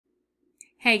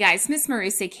Hey guys, Miss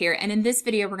Marusik here, and in this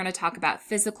video we're going to talk about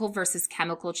physical versus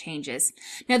chemical changes.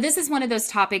 Now this is one of those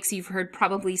topics you've heard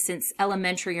probably since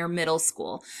elementary or middle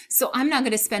school, so I'm not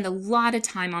going to spend a lot of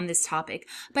time on this topic,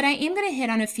 but I am going to hit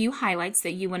on a few highlights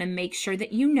that you want to make sure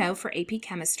that you know for AP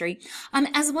Chemistry,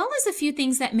 as well as a few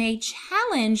things that may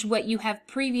challenge what you have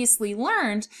previously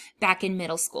learned back in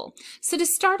middle school. So to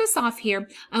start us off here,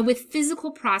 with physical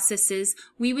processes,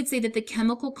 we would say that the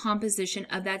chemical composition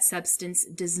of that substance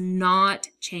does not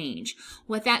change.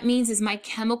 What that means is my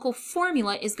chemical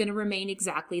formula is going to remain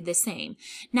exactly the same.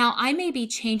 Now, I may be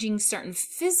changing certain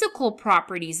physical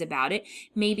properties about it,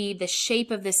 maybe the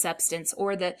shape of the substance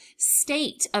or the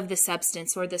state of the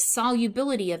substance or the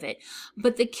solubility of it,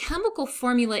 but the chemical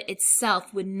formula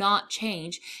itself would not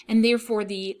change, and therefore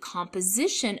the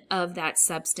composition of that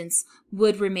substance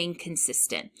would remain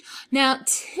consistent. Now,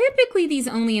 typically these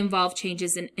only involve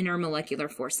changes in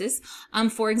intermolecular forces.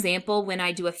 For example, when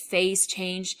I do a phase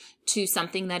change to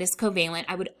something that is covalent,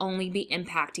 I would only be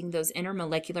impacting those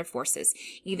intermolecular forces,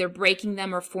 either breaking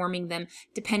them or forming them,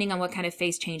 depending on what kind of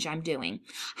phase change I'm doing.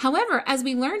 However, as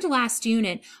we learned last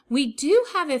unit, we do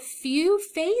have a few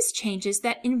phase changes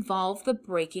that involve the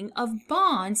breaking of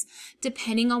bonds,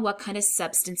 depending on what kind of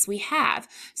substance we have.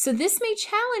 So this may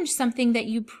challenge something that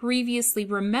you previously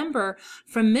remember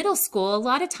from middle school. A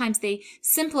lot of times they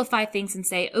simplify things and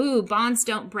say, oh, bonds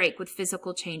don't break with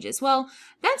physical changes. Well,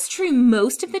 that's true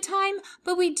most of the time,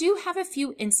 but we do have a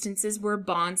few instances where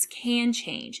bonds can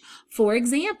change. For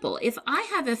example, if I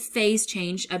have a phase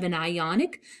change of an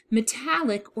ionic,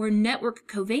 metallic, or network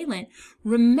covalent,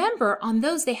 remember on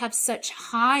those they have such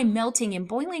high melting and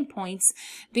boiling points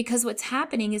because what's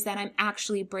happening is that I'm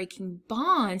actually breaking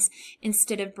bonds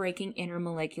instead of breaking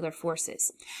intermolecular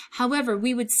forces. However,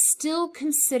 we would still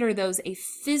consider those a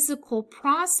physical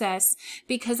process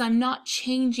because I'm not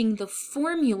changing the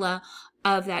formula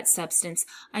of that substance.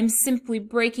 I'm simply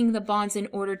breaking the bonds in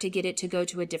order to get it to go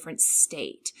to a different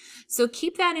state. So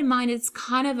keep that in mind. It's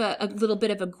kind of a little bit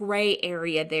of a gray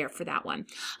area there for that one.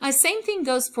 Same thing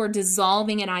goes for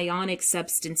dissolving an ionic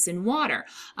substance in water.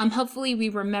 Hopefully we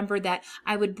remember that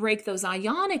I would break those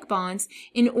ionic bonds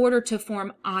in order to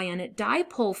form ion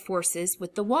dipole forces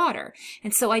with the water.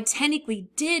 And so I technically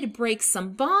did break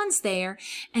some bonds there.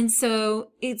 And so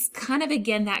it's kind of,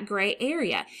 again, that gray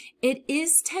area. It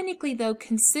is technically, though,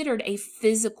 considered a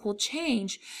physical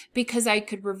change because I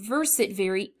could reverse it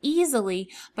very easily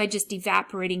by just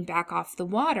evaporating back off the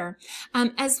water,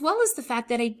 as well as the fact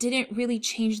that I didn't really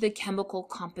change the chemical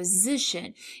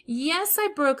composition. Yes, I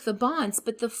broke the bonds,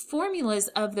 but the formulas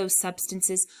of those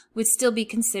substances would still be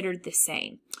considered the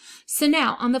same. So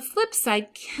now, on the flip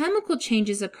side, chemical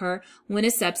changes occur when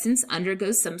a substance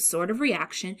undergoes some sort of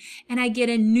reaction and I get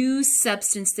a new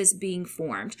substance that's being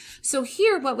formed. So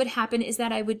here, what would happen is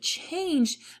that I would change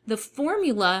the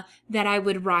formula that I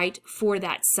would write for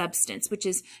that substance, which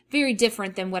is very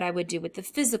different than what I would do with the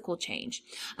physical change.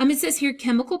 It says here,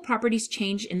 chemical properties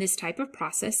change in this type of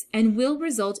process and will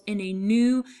result in a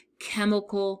new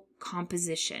chemical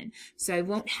composition. So I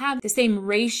won't have the same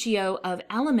ratio of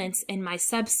elements in my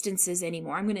substances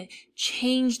anymore. I'm going to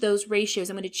change those ratios.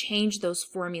 I'm going to change those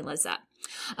formulas up.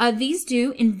 These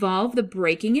do involve the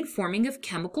breaking and forming of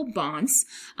chemical bonds.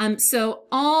 So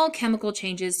all chemical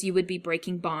changes, you would be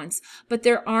breaking bonds, but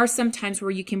there are some times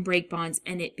where you can break bonds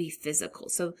and it be physical.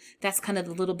 So that's kind of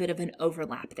a little bit of an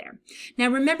overlap there. Now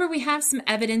remember, we have some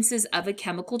evidences of a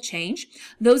chemical change.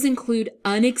 Those include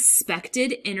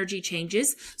unexpected energy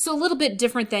changes. So a little bit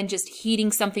different than just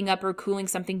heating something up or cooling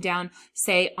something down,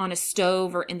 say on a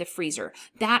stove or in the freezer.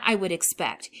 That I would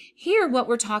expect. Here, what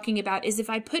we're talking about is if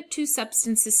I put two substances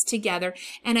together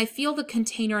and I feel the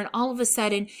container and all of a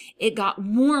sudden it got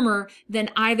warmer than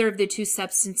either of the two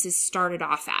substances started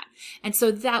off at. And so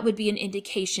that would be an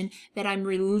indication that I'm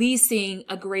releasing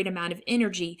a great amount of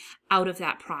energy out of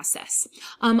that process.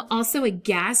 Also a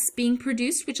gas being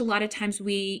produced, which a lot of times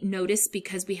we notice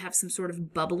because we have some sort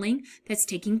of bubbling that's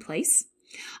taking place.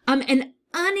 An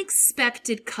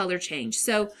unexpected color change.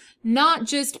 So not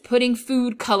just putting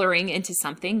food coloring into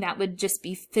something, that would just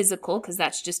be physical because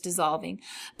that's just dissolving.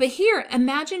 But here,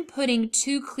 imagine putting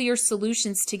two clear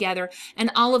solutions together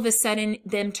and all of a sudden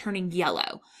them turning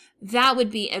yellow. That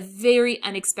would be a very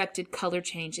unexpected color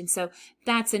change. And so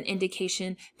that's an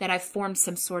indication that I've formed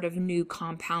some sort of new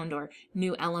compound or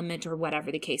new element or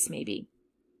whatever the case may be.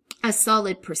 a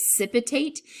solid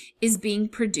precipitate is being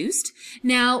produced.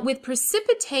 Now, with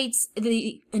precipitates,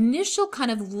 the initial kind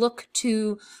of look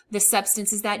to the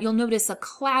substance is that you'll notice a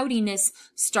cloudiness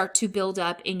start to build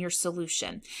up in your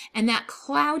solution. And that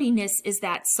cloudiness is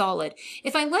that solid.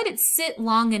 If I let it sit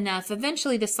long enough,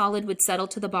 eventually the solid would settle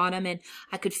to the bottom and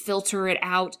I could filter it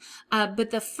out.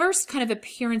 But the first kind of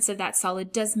appearance of that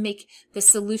solid does make the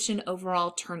solution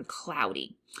overall turn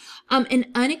cloudy.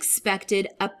 An unexpected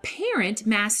apparent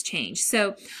mass change.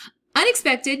 So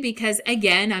unexpected because,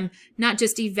 again, I'm not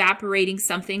just evaporating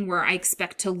something where I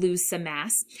expect to lose some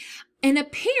mass. And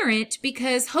apparent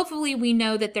because hopefully we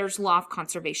know that there's law of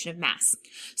conservation of mass.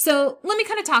 So let me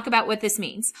kind of talk about what this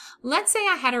means. Let's say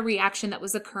I had a reaction that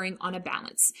was occurring on a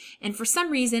balance. And for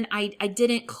some reason, I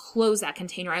didn't close that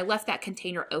container. I left that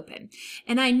container open.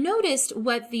 And I noticed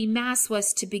what the mass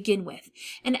was to begin with.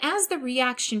 And as the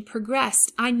reaction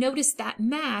progressed, I noticed that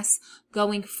mass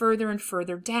going further and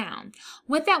further down.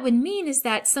 What that would mean is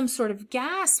that some sort of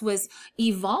gas was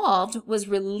evolved, was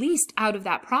released out of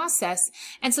that process.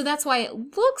 And so that's why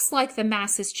it looks like the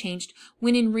mass has changed,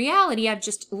 when in reality, I've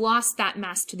just lost that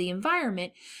mass to the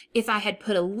environment. If I had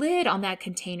put a lid on that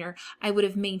container, I would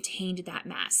have maintained that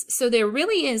mass. So there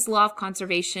really is law of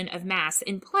conservation of mass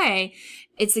in play.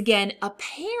 It's, again,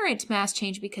 apparent mass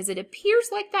change because it appears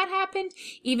like that happened,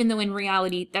 even though in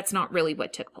reality, that's not really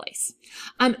what took place.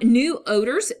 New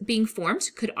odors being formed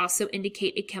could also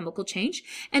indicate a chemical change.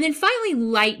 And then finally,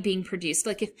 light being produced.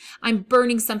 Like if I'm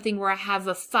burning something where I have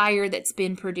a fire that's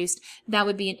been produced, that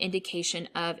would be an indication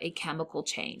of a chemical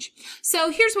change.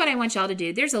 So here's what I want y'all to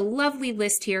do. There's a lovely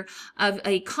list here of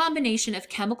a combination of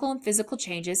chemical and physical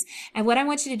changes. And what I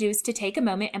want you to do is to take a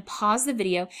moment and pause the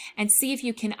video and see if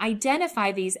you can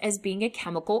identify these as being a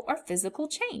chemical or physical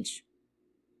change.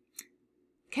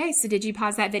 Okay, so did you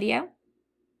pause that video?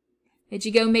 Did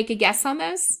you go make a guess on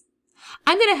those?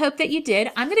 I'm going to hope that you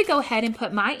did. I'm going to go ahead and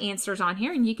put my answers on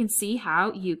here and you can see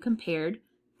how you compared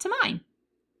to mine.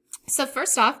 So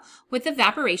first off, with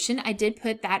evaporation, I did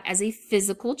put that as a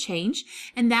physical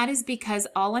change, and that is because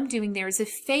all I'm doing there is a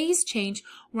phase change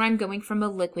where I'm going from a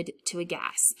liquid to a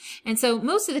gas. And so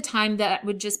most of the time that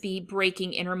would just be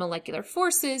breaking intermolecular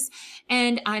forces,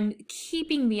 and I'm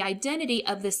keeping the identity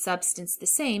of the substance the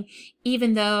same,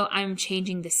 even though I'm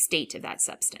changing the state of that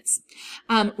substance.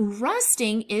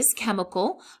 Rusting is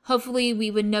chemical. Hopefully we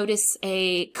would notice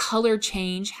a color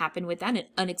change happen with that, an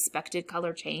unexpected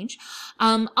color change.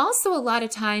 Also, a lot of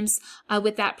times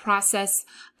with that process,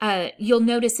 you'll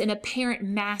notice an apparent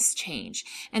mass change.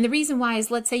 And the reason why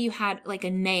is, let's say you had like a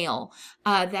nail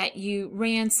that you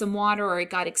ran some water or it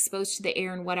got exposed to the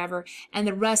air and whatever, and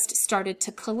the rust started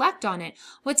to collect on it.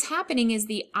 What's happening is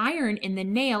the iron in the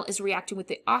nail is reacting with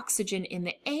the oxygen in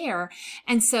the air.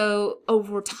 And so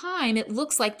over time, it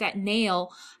looks like that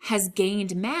nail has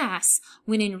gained mass,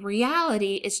 when in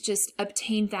reality, it's just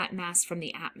obtained that mass from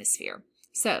the atmosphere.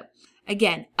 So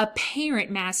again, apparent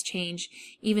mass change,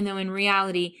 even though in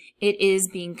reality it is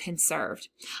being conserved.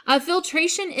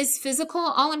 Filtration is physical.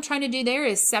 All I'm trying to do there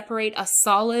is separate a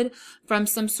solid from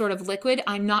some sort of liquid.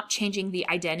 I'm not changing the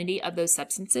identity of those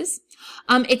substances.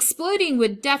 Exploding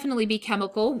would definitely be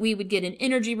chemical. We would get an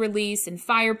energy release and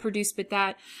fire produced with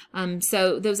that.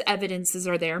 So those evidences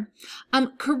are there.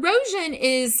 Corrosion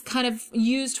is kind of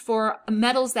used for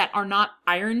metals that are not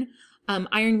iron.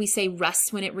 Iron, we say,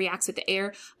 rusts when it reacts with the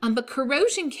air, but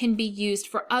corrosion can be used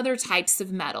for other types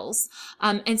of metals.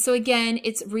 And so again,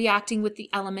 it's reacting with the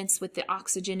elements, with the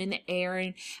oxygen in the air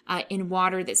and in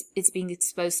water that it's being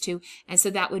exposed to. And so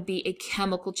that would be a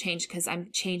chemical change because I'm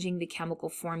changing the chemical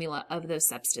formula of those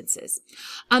substances.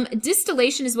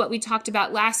 Distillation is what we talked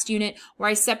about last unit, where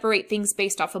I separate things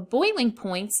based off of boiling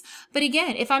points. But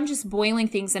again, if I'm just boiling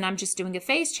things and I'm just doing a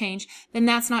phase change, then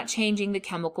that's not changing the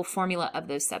chemical formula of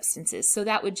those substances. So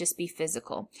that would just be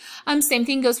physical. Same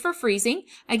thing goes for freezing.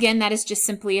 Again, that is just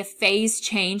simply a phase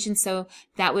change, and so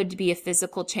that would be a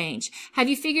physical change. Have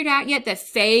you figured out yet that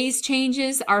phase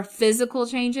changes are physical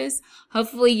changes?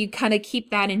 Hopefully you kind of keep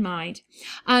that in mind.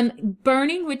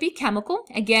 Burning would be chemical.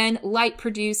 Again, light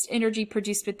produced, energy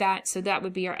produced with that, so that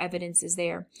would be our evidences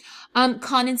there.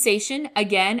 Condensation,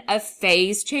 again, a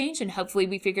phase change, and hopefully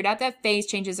we figured out that phase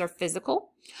changes are physical.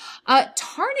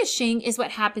 Tarnishing is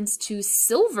what happens to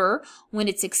silver when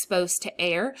it's exposed to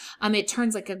air. It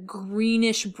turns like a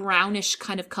greenish, brownish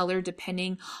kind of color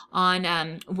depending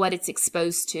on what it's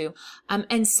exposed to.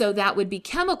 And so that would be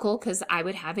chemical because I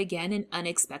would have, again, an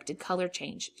unexpected color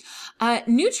change.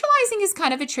 Neutralizing is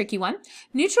kind of a tricky one.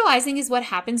 Neutralizing is what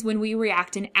happens when we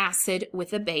react an acid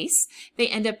with a base. They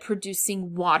end up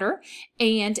producing water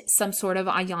and some sort of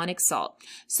ionic salt.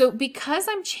 So because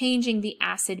I'm changing the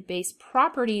acid-base property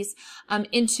properties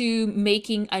into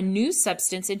making a new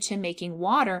substance, into making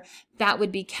water, that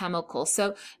would be chemical.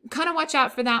 So kind of watch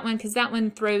out for that one, because that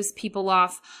one throws people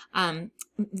off.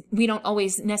 We don't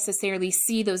always necessarily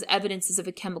see those evidences of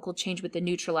a chemical change with the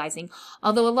neutralizing,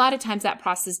 although a lot of times that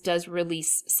process does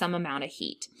release some amount of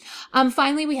heat.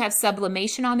 Finally, we have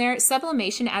sublimation on there.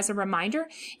 Sublimation, as a reminder,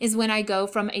 is when I go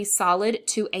from a solid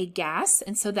to a gas,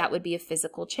 and so that would be a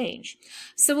physical change.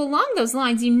 So along those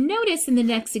lines, you notice in the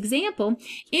next example,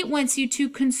 it wants you to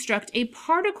construct a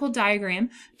particle diagram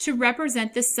to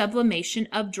represent the sublimation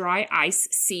of dry ice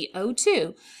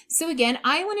CO2. So again,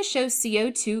 I want to show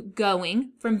CO2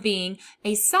 going from being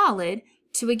a solid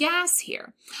to a gas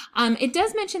here. It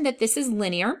does mention that this is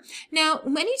linear. Now,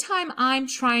 anytime I'm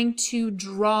trying to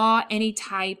draw any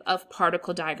type of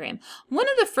particle diagram, one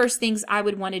of the first things I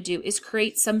would want to do is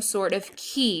create some sort of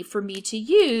key for me to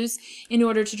use in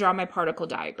order to draw my particle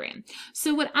diagram.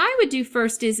 So what I would do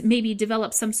first is maybe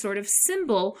develop some sort of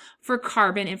symbol for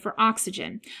carbon and for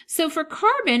oxygen. So for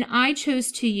carbon, I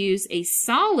chose to use a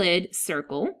solid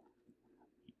circle.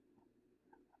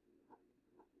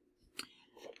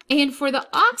 And for the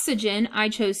oxygen, I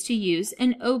chose to use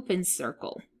an open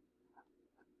circle.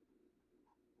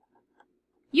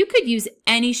 You could use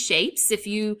any shapes if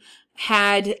you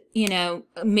had,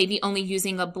 maybe only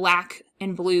using a black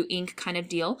and blue ink kind of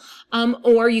deal,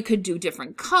 or you could do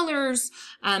different colors,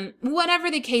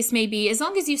 whatever the case may be. As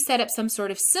long as you set up some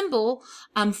sort of symbol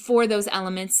for those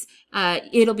elements,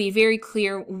 it'll be very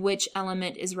clear which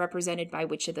element is represented by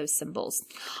which of those symbols.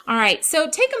 All right, so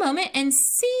take a moment and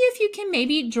see if you can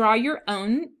maybe draw your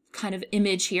own kind of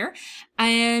image here,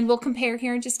 and we'll compare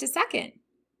here in just a second.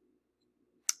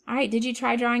 All right, did you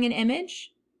try drawing an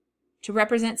image to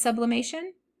represent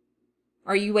sublimation?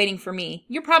 Or are you waiting for me?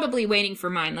 You're probably waiting for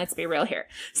mine, let's be real here.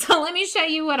 So let me show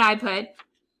you what I put.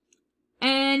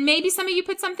 And maybe some of you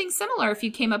put something similar if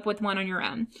you came up with one on your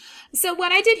own. So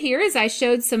what I did here is I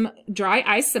showed some dry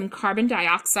ice, some carbon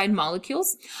dioxide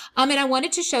molecules, and I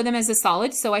wanted to show them as a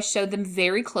solid, so I showed them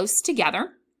very close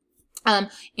together.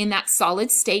 In that solid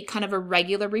state, kind of a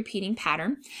regular repeating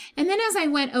pattern. And then as I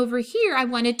went over here, I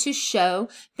wanted to show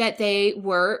that they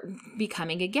were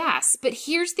becoming a gas. But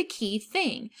here's the key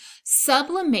thing.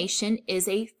 Sublimation is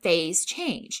a phase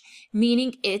change,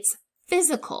 meaning it's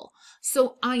physical.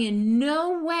 So I in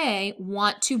no way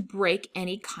want to break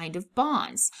any kind of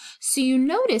bonds. So you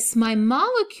notice my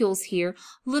molecules here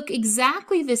look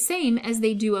exactly the same as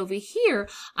they do over here.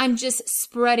 I'm just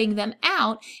spreading them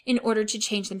out in order to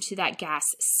change them to that gas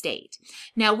state.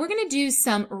 Now we're going to do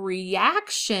some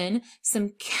reaction, some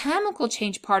chemical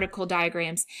change particle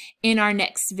diagrams in our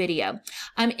next video.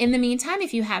 In the meantime,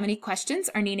 if you have any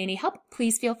questions or need any help,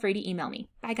 please feel free to email me.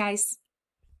 Bye guys.